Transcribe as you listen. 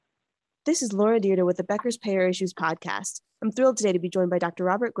This is Laura Dierda with the Becker's Payer Issues podcast. I'm thrilled today to be joined by Dr.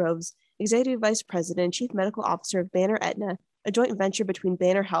 Robert Groves, Executive Vice President and Chief Medical Officer of Banner Aetna, a joint venture between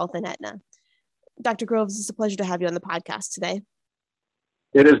Banner Health and Aetna. Dr. Groves, it's a pleasure to have you on the podcast today.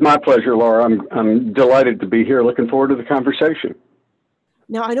 It is my pleasure, Laura. I'm delighted to be here. Looking forward to the conversation.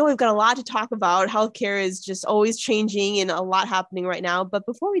 Now, I know we've got a lot to talk about. Healthcare is just always changing and a lot happening right now. But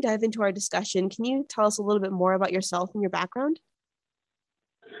before we dive into our discussion, can you tell us a little bit more about yourself and your background?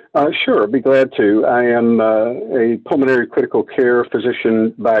 Sure, I'd be glad to. I am a pulmonary critical care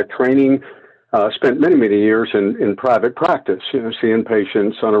physician by training. Spent many years in private practice, seeing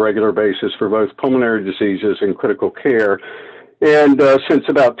patients on a regular basis for both pulmonary diseases and critical care. And since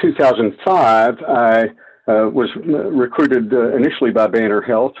about 2005, I was recruited initially by Banner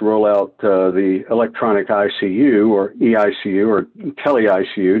Health to roll out the electronic ICU or EICU or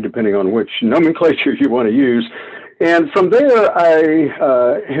tele-ICU, depending on which nomenclature you want to use. And from there, I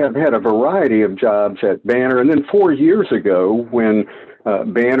have had a variety of jobs at Banner. And then 4 years ago, when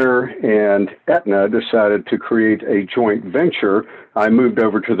Banner and Aetna decided to create a joint venture, I moved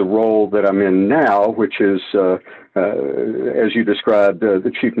over to the role that I'm in now, which is, as you described,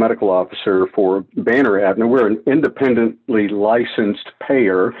 the Chief Medical Officer for Banner Aetna. We're an independently licensed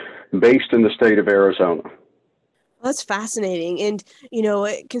payer based in the state of Arizona. That's fascinating. And,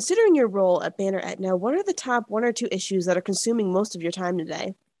 considering your role at Banner Aetna, what are the top one or two issues that are consuming most of your time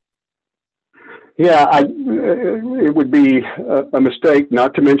today? Yeah, it would be a mistake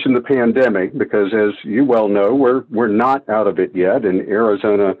not to mention the pandemic because, as you well know, we're not out of it yet, and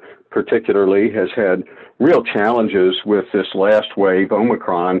Arizona particularly has had real challenges with this last wave,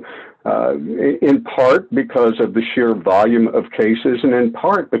 Omicron, in part because of the sheer volume of cases, and in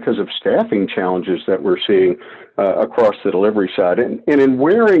part because of staffing challenges that we're seeing across the delivery side. And in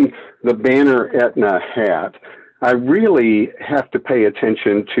wearing the Banner Aetna hat, I really have to pay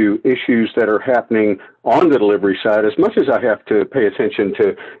attention to issues that are happening on the delivery side as much as I have to pay attention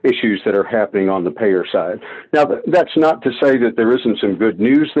to issues that are happening on the payer side. Now, that's not to say that there isn't some good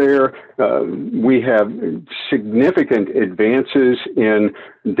news there. We have significant advances in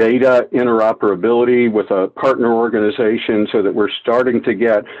data interoperability with a partner organization so that we're starting to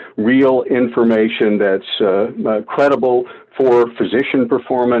get real information that's credible for physician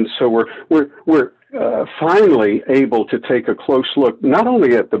performance. So we're finally able to take a close look not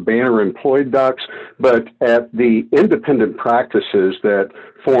only at the Banner employed docs, but at the independent practices that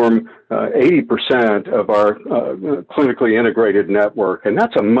form 80% of our clinically integrated network. And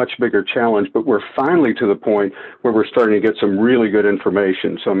that's a much bigger challenge, but we're finally to the point where we're starting to get some really good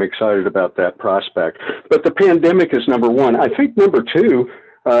information. So I'm excited about that prospect. But the pandemic is number one. I think number two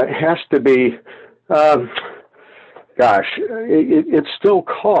has to be it's still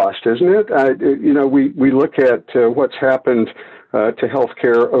cost, isn't it? We look at what's happened to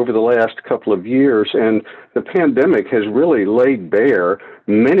healthcare over the last couple of years, and the pandemic has really laid bare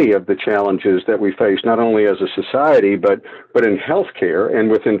many of the challenges that we face, not only as a society, but in healthcare.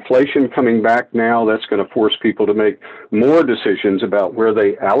 And with inflation coming back now, that's going to force people to make more decisions about where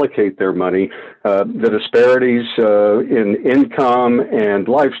they allocate their money. The disparities in income and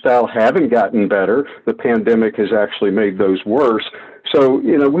lifestyle haven't gotten better. The pandemic has actually made those worse. So,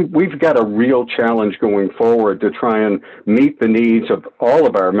 we've got a real challenge going forward to try and meet the needs of all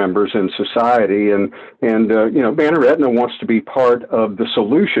of our members in society. And Banner Aetna wants to be part of the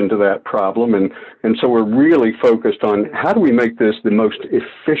solution to that problem. And so we're really focused on how do we make this the most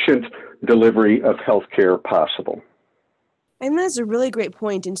efficient delivery of healthcare possible. And that's a really great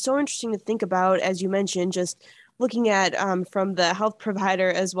point and so interesting to think about, as you mentioned, just looking at from the health provider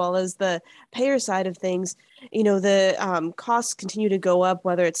as well as the payer side of things, the costs continue to go up,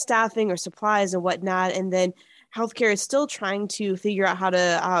 whether it's staffing or supplies and whatnot. And then healthcare is still trying to figure out how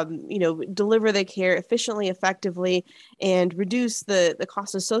to, deliver the care efficiently, effectively, and reduce the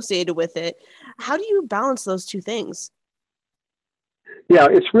costs associated with it. How do you balance those two things? Yeah,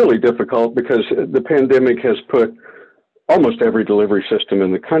 it's really difficult because the pandemic has put almost every delivery system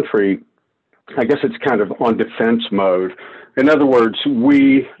in the country, I guess it's kind of on defense mode. In other words,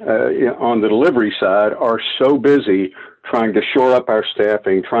 we on the delivery side are so busy trying to shore up our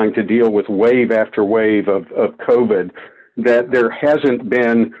staffing, trying to deal with wave after wave of COVID, that there hasn't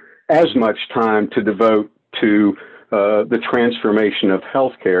been as much time to devote to the transformation of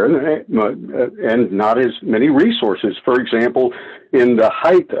healthcare and not as many resources. For example, in the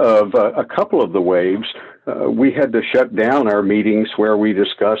height of a couple of the waves, we had to shut down our meetings where we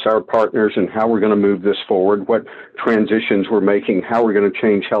discuss our partners and how we're going to move this forward, what transitions we're making, how we're going to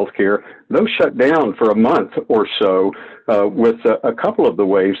change healthcare. Those shut down for a month or so with a couple of the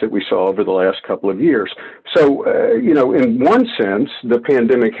waves that we saw over the last couple of years. So, in one sense, the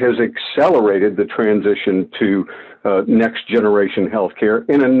pandemic has accelerated the transition to next generation healthcare.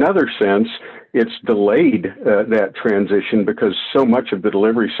 In another sense, it's delayed that transition because so much of the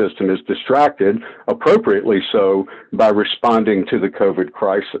delivery system is distracted, appropriately so, by responding to the COVID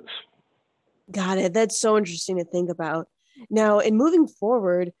crisis. Got it. That's so interesting to think about. Now, in moving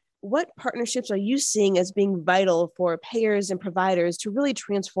forward, what partnerships are you seeing as being vital for payers and providers to really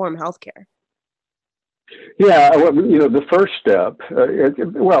transform healthcare? Yeah, well, the first step,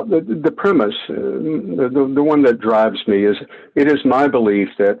 the premise, the one that drives me is it is my belief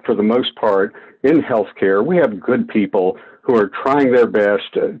that for the most part in healthcare, we have good people who are trying their best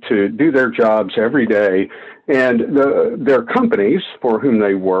to do their jobs every day, and their companies for whom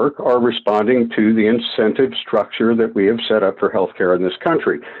they work are responding to the incentive structure that we have set up for healthcare in this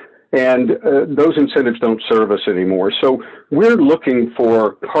country. And those incentives don't serve us anymore. So we're looking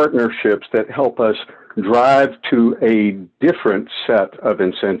for partnerships that help us drive to a different set of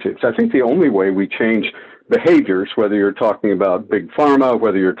incentives. I think the only way we change behaviors, whether you're talking about big pharma,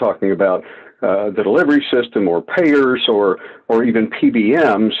 whether you're talking about the delivery system or payers or even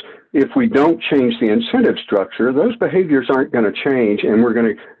PBMs, if we don't change the incentive structure, those behaviors aren't going to change. And we're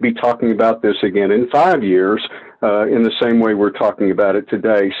going to be talking about this again in 5 years in the same way we're talking about it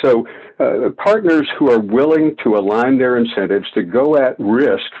today. So partners who are willing to align their incentives to go at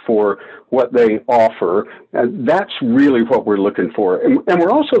risk for what they offer, that's really what we're looking for. And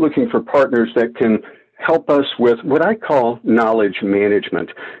we're also looking for partners that can help us with what I call knowledge management.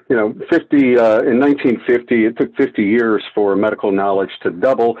 In 1950, it took 50 years for medical knowledge to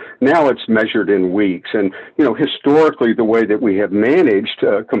double. Now it's measured in weeks. And, historically, the way that we have managed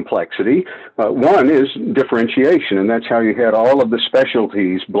complexity, one is differentiation. And that's how you had all of the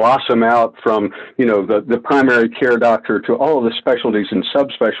specialties blossom out from, the primary care doctor to all of the specialties and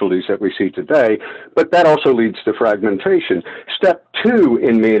subspecialties that we see today. But that also leads to fragmentation. Step two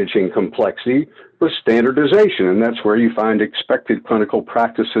in managing complexity was standardization, and that's where you find expected clinical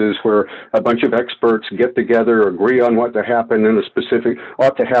practices where a bunch of experts get together, agree on what ought to happen in a specific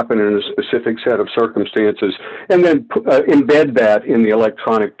set of circumstances, and then embed that in the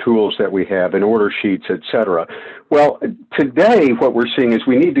electronic tools that we have, in order sheets, et cetera. Well, today what we're seeing is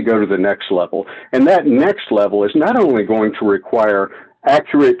we need to go to the next level, and that next level is not only going to require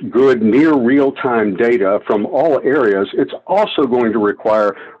accurate, good, near real-time data from all areas, it's also going to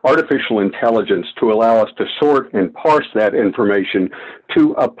require artificial intelligence to allow us to sort and parse that information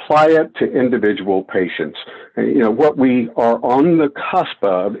to apply it to individual patients. What we are on the cusp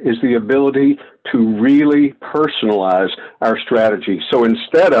of is the ability to really personalize our strategy. So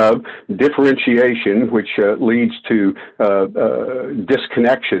instead of differentiation, which leads to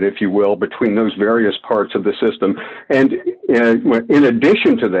disconnection, if you will, between those various parts of the system, and in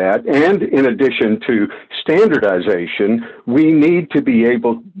addition to that, and in addition to standardization, we need to be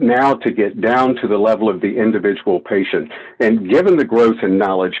able now to get down to the level of the individual patient. And given the growth in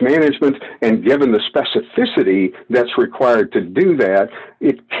knowledge management and given the specificity that's required to do that,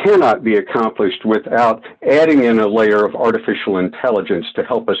 it cannot be accomplished without adding in a layer of artificial intelligence to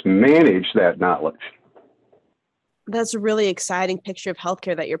help us manage that knowledge. That's a really exciting picture of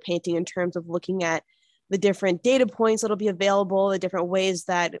healthcare that you're painting in terms of looking at the different data points that'll be available, the different ways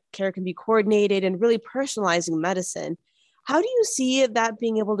that care can be coordinated, and really personalizing medicine. How do you see that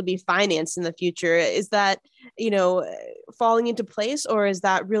being able to be financed in the future? Is that, falling into place, or is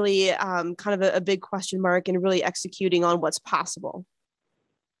that really kind of a big question mark and really executing on what's possible?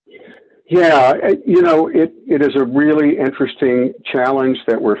 Yeah, it is a really interesting challenge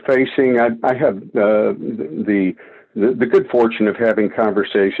that we're facing. I have the good fortune of having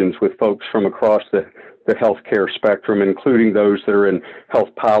conversations with folks from across the healthcare spectrum, including those that are in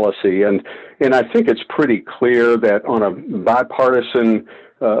health policy. And I think it's pretty clear that on a bipartisan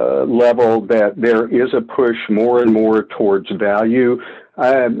level that there is a push more and more towards value.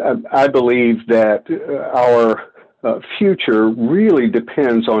 I believe that our future really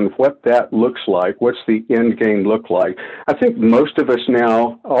depends on what that looks like. What's the end game look like? I think most of us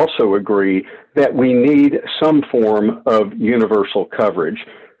now also agree that we need some form of universal coverage.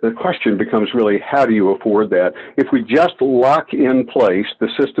 The question becomes really, how do you afford that? If we just lock in place the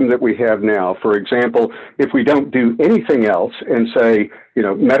system that we have now, for example, if we don't do anything else and say,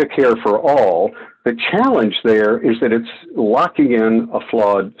 Medicare for all, the challenge there is that it's locking in a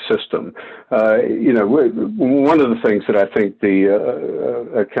flawed system. One of the things that I think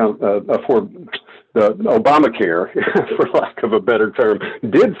the the Obamacare, for lack of a better term,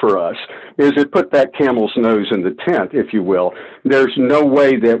 did for us is it put that camel's nose in the tent, if you will. There's no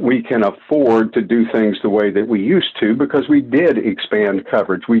way that we can afford to do things the way that we used to because we did expand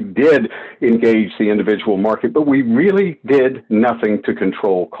coverage. We did engage the individual market, but we really did nothing to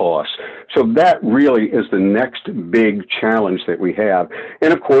control costs. So that really is the next big challenge that we have.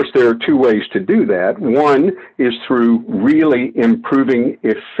 And of course, there are two ways to do that. One is through really improving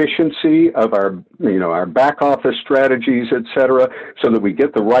efficiency of our back office strategies, et cetera, so that we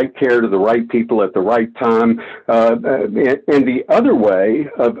get the right care to the right people at the right time. And the other way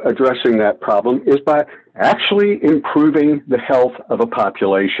of addressing that problem is by actually improving the health of a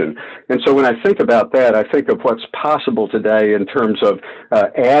population. And so when I think about that, I think of what's possible today in terms of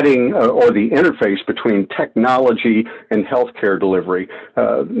adding or the interface between technology and healthcare delivery.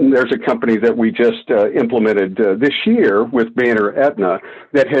 There's a company that we just implemented this year with Banner Aetna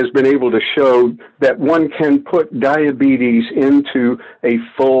that has been able to show that one can put diabetes into a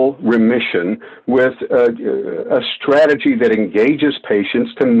full remission with a strategy that engages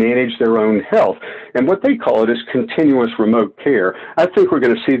patients to manage their own health. And what they call it is continuous remote care. I think we're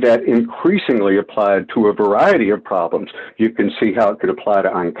going to see that increasingly applied to a variety of problems. You can see how it could apply to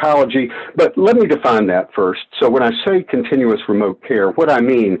oncology, but let me define that first. So when I say continuous remote care, what I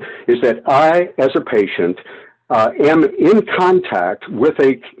mean is that I, as a patient, am in contact with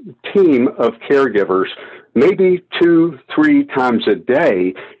a team of caregivers maybe 2-3 times a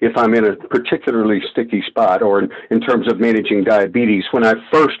day if I'm in a particularly sticky spot, or in terms of managing diabetes. When I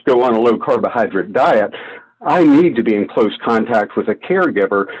first go on a low carbohydrate diet, I need to be in close contact with a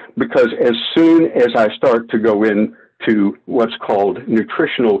caregiver because as soon as I start to go in to what's called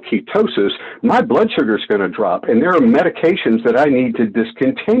nutritional ketosis, my blood sugar is going to drop. And there are medications that I need to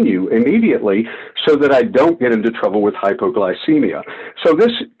discontinue immediately so that I don't get into trouble with hypoglycemia. So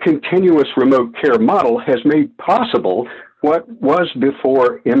this continuous remote care model has made possible what was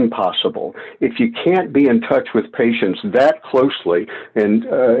before impossible. If you can't be in touch with patients that closely, and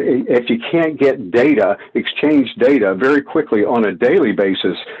if you can't get data, exchange data very quickly on a daily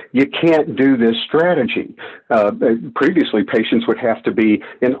basis, you can't do this strategy. Previously, patients would have to be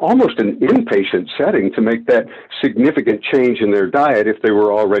in almost an inpatient setting to make that significant change in their diet if they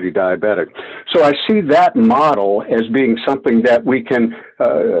were already diabetic. So I see that model as being something that we can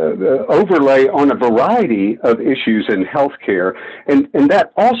overlay on a variety of issues in healthcare, and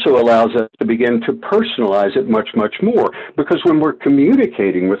that also allows us to begin to personalize it much, much more, because when we're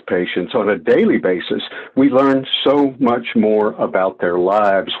communicating with patients on a daily basis, we learn so much more about their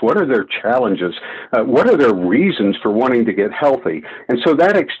lives. What are their challenges? What are their reasons for wanting to get healthy? And so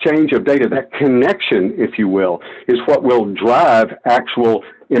that exchange of data, that connection, if you will, is what will drive actual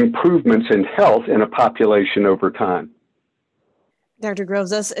improvements in health in a population over time. Dr. Groves,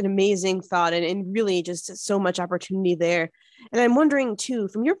 that's an amazing thought and really just so much opportunity there. And I'm wondering too,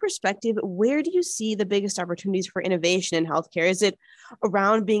 from your perspective, where do you see the biggest opportunities for innovation in healthcare? Is it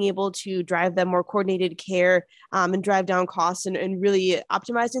around being able to drive that more coordinated care and drive down costs and really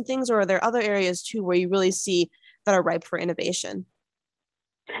optimizing things? Or are there other areas too where you really see that are ripe for innovation?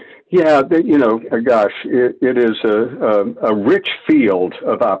 Yeah, gosh, it is a rich field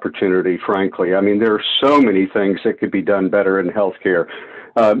of opportunity, frankly. I mean, there are so many things that could be done better in healthcare.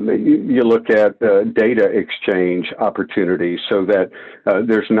 You look at data exchange opportunities so that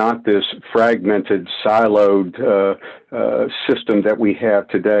there's not this fragmented, siloed system that we have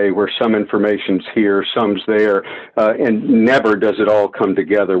today where some information's here, some's there, and never does it all come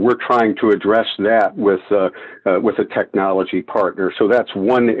together. We're trying to address that with a technology partner. So that's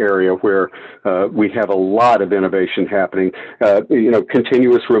one area where we have a lot of innovation happening.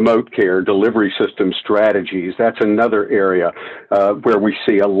 Continuous remote care, delivery system strategies, that's another area where we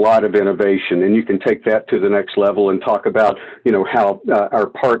see a lot of innovation. And you can take that to the next level and talk about, how our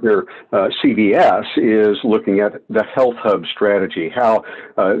partner CVS is looking at the Health Hub strategy, how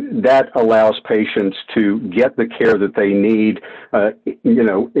that allows patients to get the care that they need,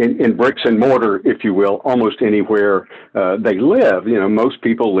 in bricks and mortar, if you will, almost anywhere they live. Most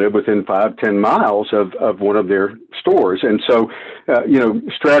people live within 5-10 miles of one of their stores. And so,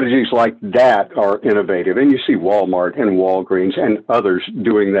 strategies like that are innovative. And you see Walmart and Walgreens and others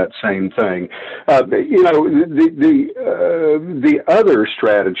doing that same thing. The other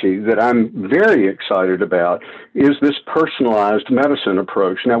strategy that I'm very excited about is this personalized medicine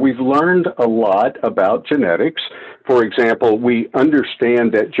approach. Now, we've learned a lot about genetics. For example, we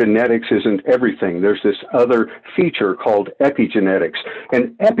understand that genetics isn't everything. There's this other feature called epigenetics.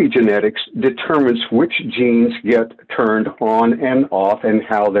 And epigenetics determines which genes get turned on and off and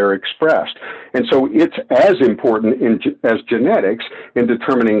how they're expressed. And so it's as important as genetics in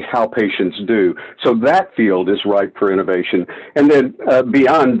determining how patients do. So that field is ripe for innovation. And then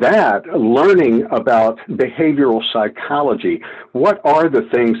beyond that, learning about behavioral psychology. What are the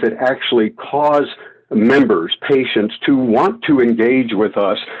things that actually cause members, patients, to want to engage with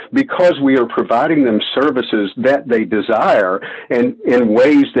us because we are providing them services that they desire and in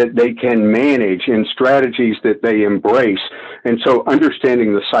ways that they can manage, in strategies that they embrace. And so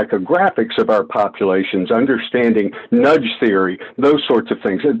understanding the psychographics of our populations, understanding nudge theory, those sorts of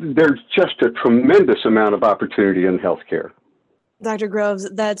things. There's just a tremendous amount of opportunity in healthcare. Dr. Groves,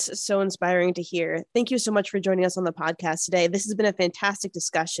 that's so inspiring to hear. Thank you so much for joining us on the podcast today. This has been a fantastic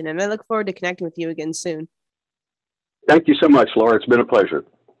discussion, and I look forward to connecting with you again soon. Thank you so much, Laura. It's been a pleasure.